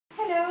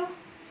Hello.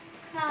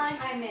 Hi,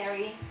 I'm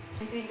Mary.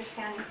 I'm doing the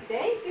scanning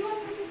today. Do you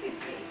want to proceed,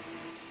 please?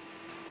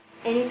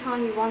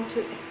 Anytime you want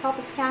to stop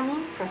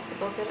scanning, press the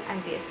button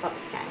and we stop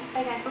scanning.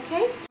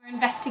 Okay? We're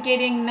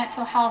investigating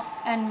mental health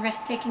and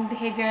risk-taking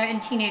behaviour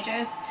in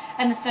teenagers,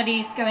 and the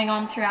studies going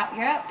on throughout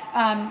Europe,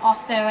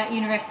 also at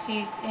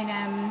universities in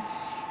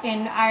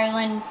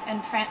Ireland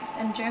and France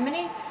and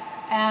Germany.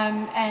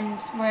 And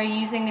we're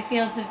using the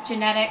fields of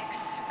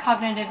genetics,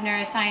 cognitive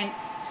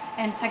neuroscience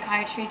and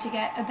psychiatry to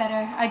get a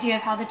better idea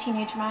of how the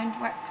teenage mind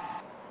works.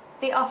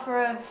 The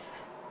offer of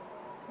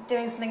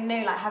doing something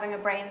new, like having a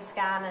brain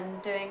scan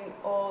and doing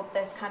all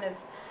this kind of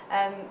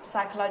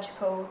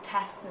psychological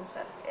tests and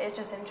stuff, it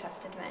just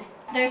interested me.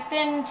 There's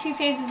been 2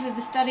 phases of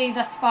the study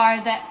thus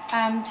far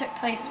that took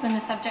place when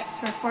the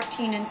subjects were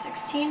 14 and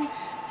 16.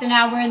 So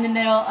now we're in the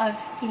middle of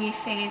the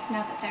phase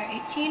now that they're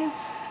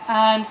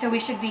 18. So we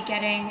should be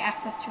getting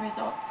access to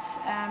results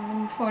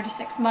in 4 to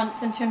 6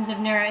 months in terms of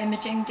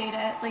neuroimaging data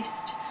at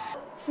least.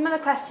 Some of the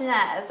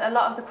questionnaires, a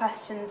lot of the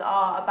questions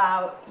are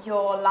about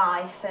your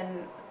life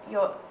and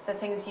the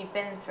things you've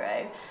been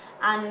through,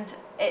 and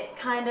it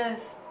kind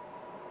of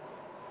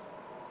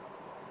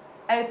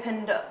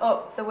opened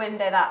up the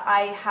window that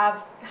I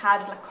have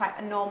had like quite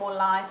a normal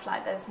life,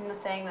 like there's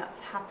nothing that's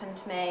happened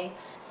to me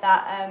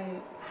that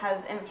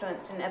has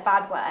influenced in a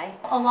bad way.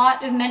 A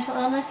lot of mental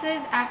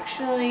illnesses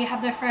actually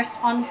have their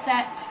first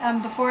onset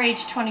before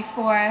age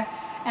 24,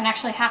 and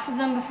actually half of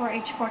them before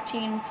age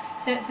 14.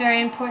 So it's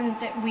very important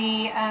that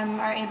we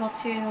are able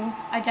to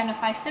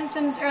identify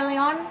symptoms early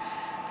on,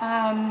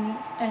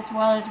 as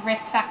well as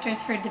risk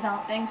factors for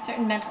developing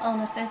certain mental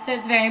illnesses. So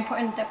it's very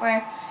important that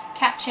we're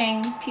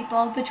catching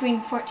people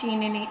between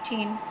 14 and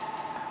 18.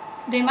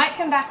 They might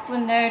come back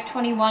when they're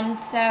 21,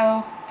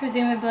 so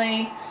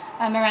presumably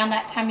around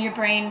that time your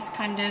brain's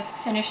kind of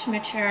finished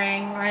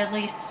maturing, or at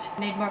least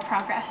made more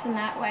progress in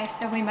that way,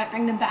 so we might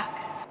bring them back.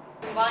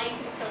 While you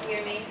can still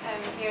hear me,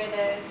 here are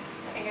the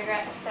finger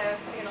grips, so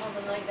you're going to hold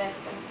them like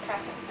this and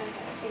press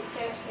these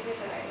two, so here's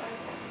the right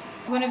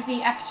one. One of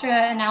the extra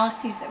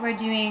analyses that we're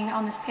doing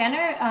on the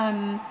scanner,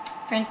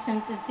 for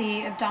instance, is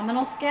the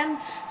abdominal scan.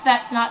 So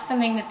that's not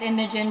something that the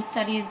Imogen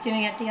study is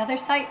doing at the other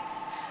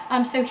sites.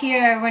 So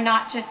here we're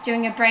not just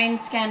doing a brain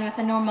scan with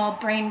a normal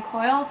brain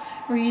coil,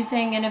 we're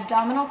using an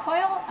abdominal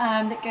coil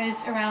that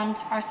goes around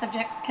our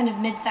subject's kind of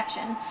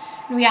midsection.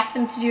 And we ask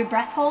them to do a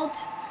breath hold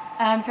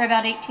for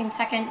about 18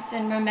 seconds,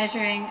 and we're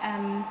measuring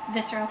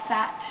visceral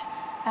fat.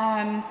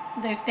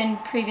 There's been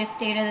previous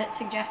data that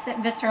suggests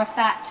that visceral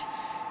fat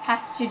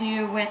has to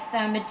do with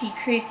a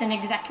decrease in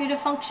executive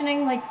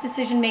functioning, like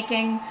decision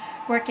making,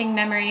 working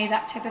memory,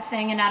 that type of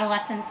thing in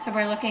adolescence. So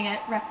we're looking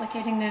at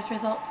replicating those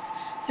results.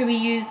 So we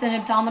use an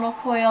abdominal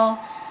coil,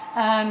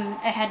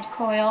 a head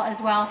coil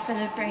as well for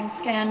the brain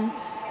scan.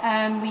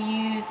 We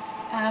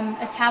use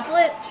a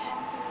tablet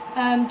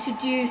to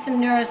do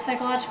some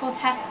neuropsychological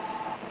tests.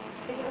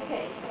 Is it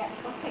okay? Yes,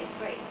 okay,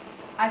 great.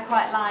 I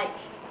quite like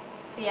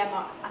the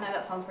MRI, I know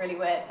that sounds really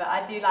weird, but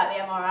I do like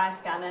the MRI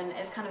scan, and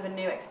it's kind of a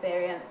new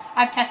experience.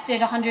 I've tested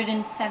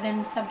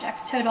 107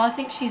 subjects total. I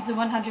think she's the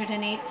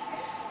 108th,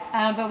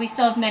 but we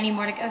still have many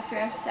more to go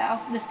through, so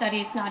the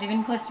study's not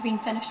even close to being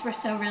finished. We're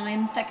still really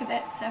in the thick of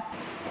it. So.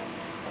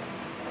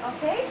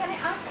 Okay, can I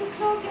ask you to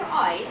close your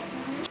eyes?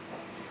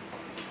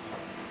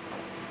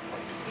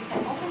 You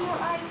can open your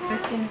eyes now.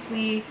 As soon as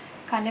we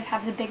kind of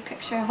have the big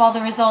picture of all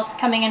the results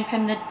coming in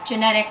from the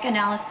genetic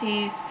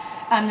analyses,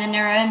 the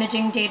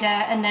neuroimaging data,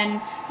 and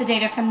then the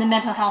data from the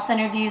mental health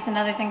interviews and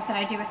other things that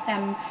I do with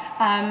them,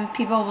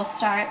 people will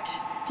start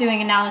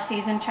doing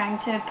analyses and trying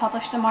to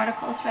publish some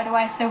articles right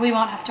away, so we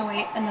won't have to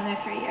wait another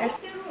 3 years.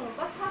 The room,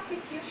 what's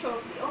happening to you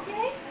shortly,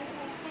 okay?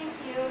 Thank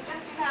you,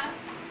 just relax.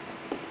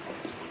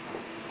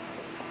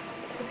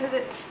 Because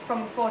it's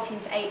from 14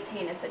 to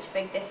 18 is such a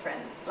big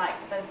difference, like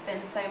there's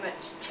been so much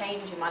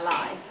change in my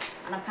life,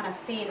 and I've kind of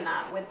seen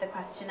that with the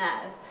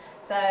questionnaires,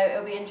 so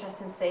it'll be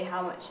interesting to see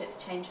how much it's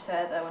changed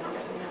further when I'm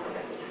looking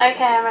at it.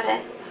 Okay, I'm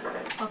ready.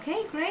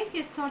 Okay, great,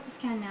 you start the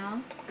scan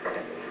now.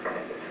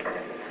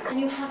 And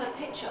you have a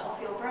picture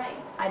of your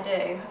brain? I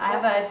do. I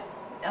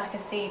have a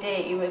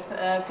CD with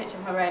a picture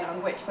of my brain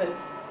on, which was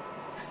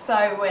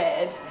so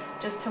weird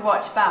just to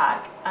watch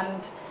back,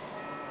 and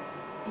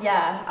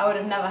yeah, I would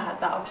have never had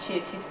that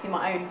opportunity to see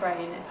my own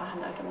brain if I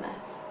hadn't done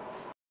this.